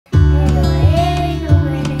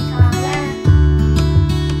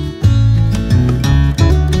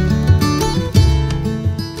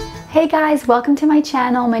Hey guys, welcome to my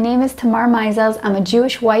channel. My name is Tamar. I'm a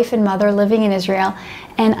Jewish wife and mother living in Israel,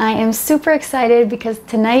 and I am super excited because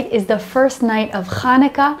tonight is the first night of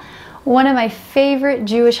Hanukkah, one of my favorite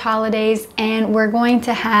Jewish holidays, and we're going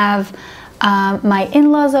to have my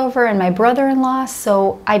in-laws over and my brother-in-law,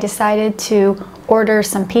 so I decided to order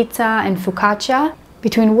some pizza and focaccia.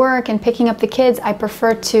 Between work and picking up the kids, I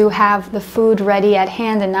prefer to have the food ready at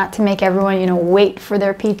hand and not to make everyone, wait for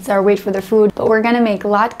their pizza or wait for their food. But we're gonna make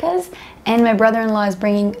latkes, and my brother-in-law is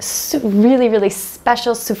bringing really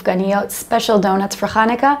special sufganiyot, special donuts for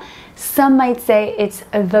Hanukkah. Some might say it's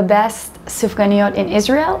the best sufganiyot in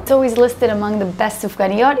Israel. It's always listed among the best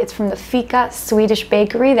sufganiyot. It's from the Fika Swedish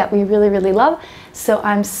bakery that we really love. So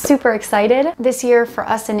I'm super excited. This year for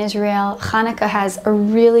us in Israel, Hanukkah has a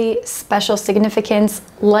really special significance,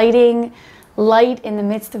 light in the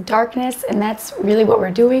midst of darkness, and that's really what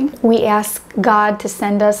we're doing. We ask God to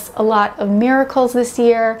send us a lot of miracles this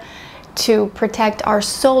year, to protect our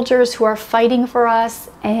soldiers who are fighting for us,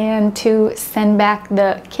 and to send back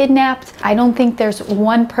the kidnapped. I don't think there's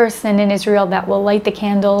one person in Israel that will light the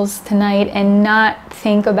candles tonight and not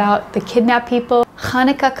think about the kidnapped people.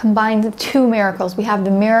 Hanukkah combines two miracles. We have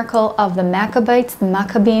the miracle of the Maccabites, the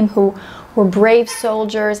Maccabim, who were brave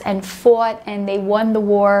soldiers and fought, and they won the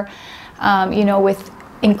war, with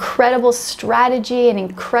incredible strategy and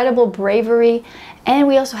incredible bravery. And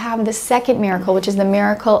we also have the second miracle, which is the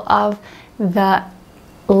miracle of the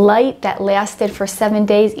light that lasted for 7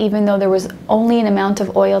 days, even though there was only an amount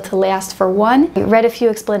of oil to last for one. We read a few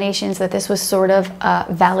explanations that this was sort of a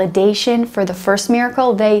validation for the first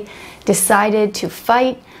miracle. They decided to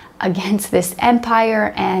fight against this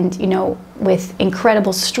empire and, with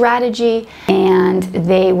incredible strategy, and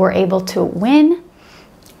they were able to win.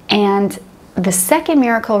 And the second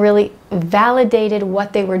miracle really validated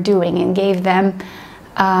what they were doing and gave them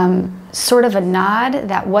sort of a nod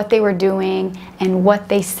that what they were doing and what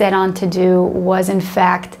they set on to do was in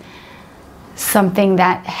fact something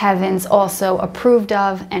that heavens also approved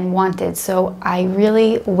of and wanted. So I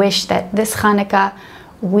really wish that this Hanukkah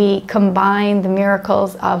we combine the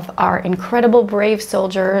miracles of our incredible brave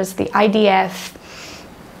soldiers, the IDF,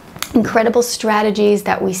 incredible strategies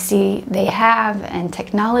that we see they have, and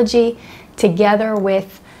technology, together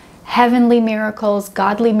with heavenly miracles,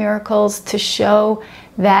 godly miracles, to show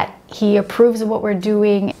that He approves of what we're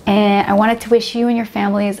doing. And I wanted to wish you and your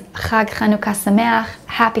families Chag Chanukah Sameach,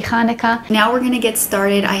 Happy Hanukkah. Now we're going to get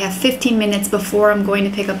started. I have 15 minutes before I'm going to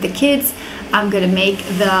pick up the kids. I'm going to make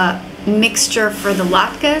the mixture for the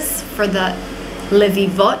latkes, for the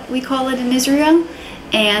levivot, we call it in Israel.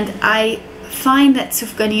 And I find that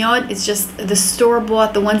sufganiyot is just the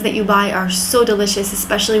store-bought. The ones that you buy are so delicious,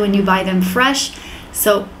 especially when you buy them fresh.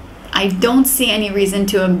 So I don't see any reason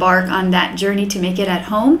to embark on that journey to make it at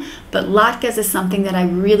home, but latkes is something that I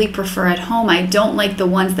really prefer at home. I don't like the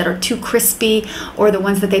ones that are too crispy or the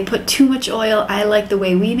ones that they put too much oil. I like the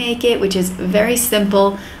way we make it, which is very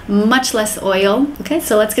simple, much less oil. Okay,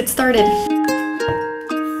 so let's get started.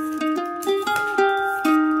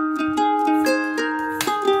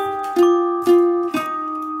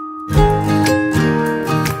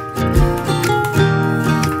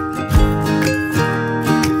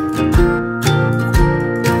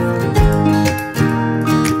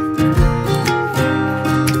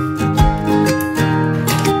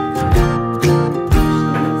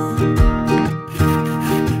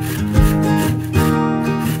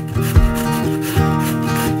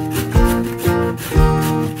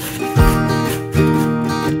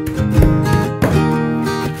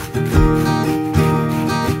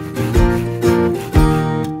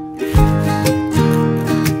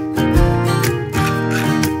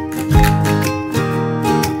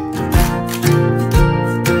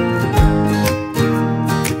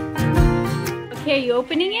 Are you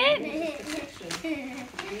opening it?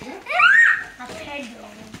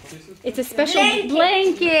 It's a special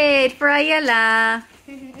blanket for Ayala.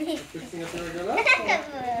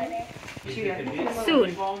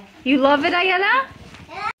 Soon. You love it, Ayala?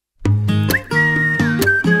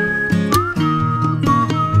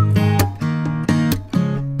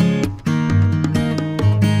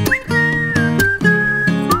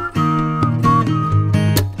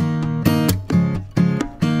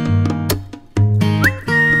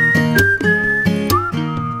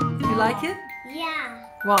 Like it? Yeah.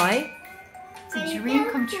 Why? It's a dream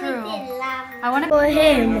come true. I want to For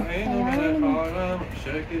him.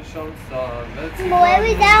 Where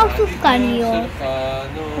is our sufganiyot?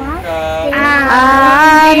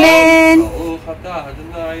 Amen.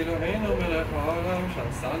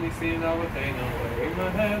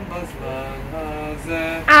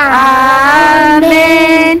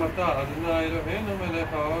 Amen.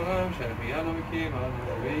 העולם שהחיינו וקיימנו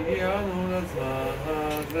והגיענו לזמן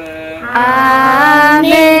הזה.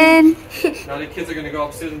 Amen. Now the kids are going to go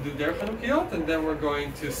upstairs and do their Hanukkah, and then we're going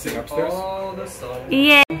to sing upstairs all the songs.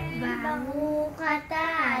 Yeah. ברוך אתה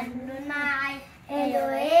אדוני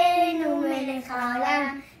אלוהינו מלך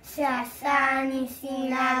העולם שעשה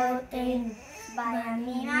ניסים לאבותינו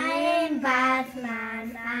בימים ההם בזמן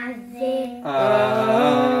הזה.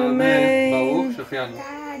 אמן. ברוך שהחיינו.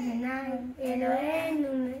 אדוני אלוהינו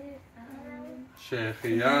מלך העולם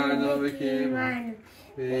שהחיינו וקיימנו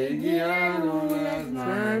והגיענו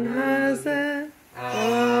לזמן הזה.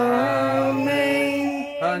 אמן.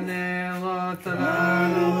 הנרות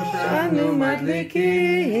הללו שאנו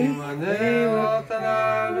מדליקים, הנרות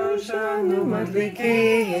הללו שאנו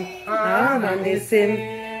מדליקים, על הניסים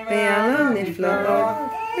ועל הנפלאות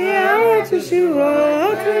ועל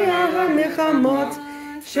התשועות ועל הנחמות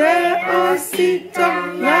שעשית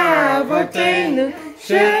לאבותינו,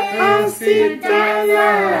 שעשית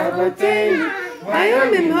לאבותינו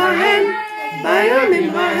בימים ההם, בימים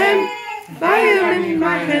ההם, בימים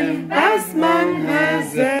ההם, בזמן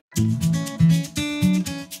הזה.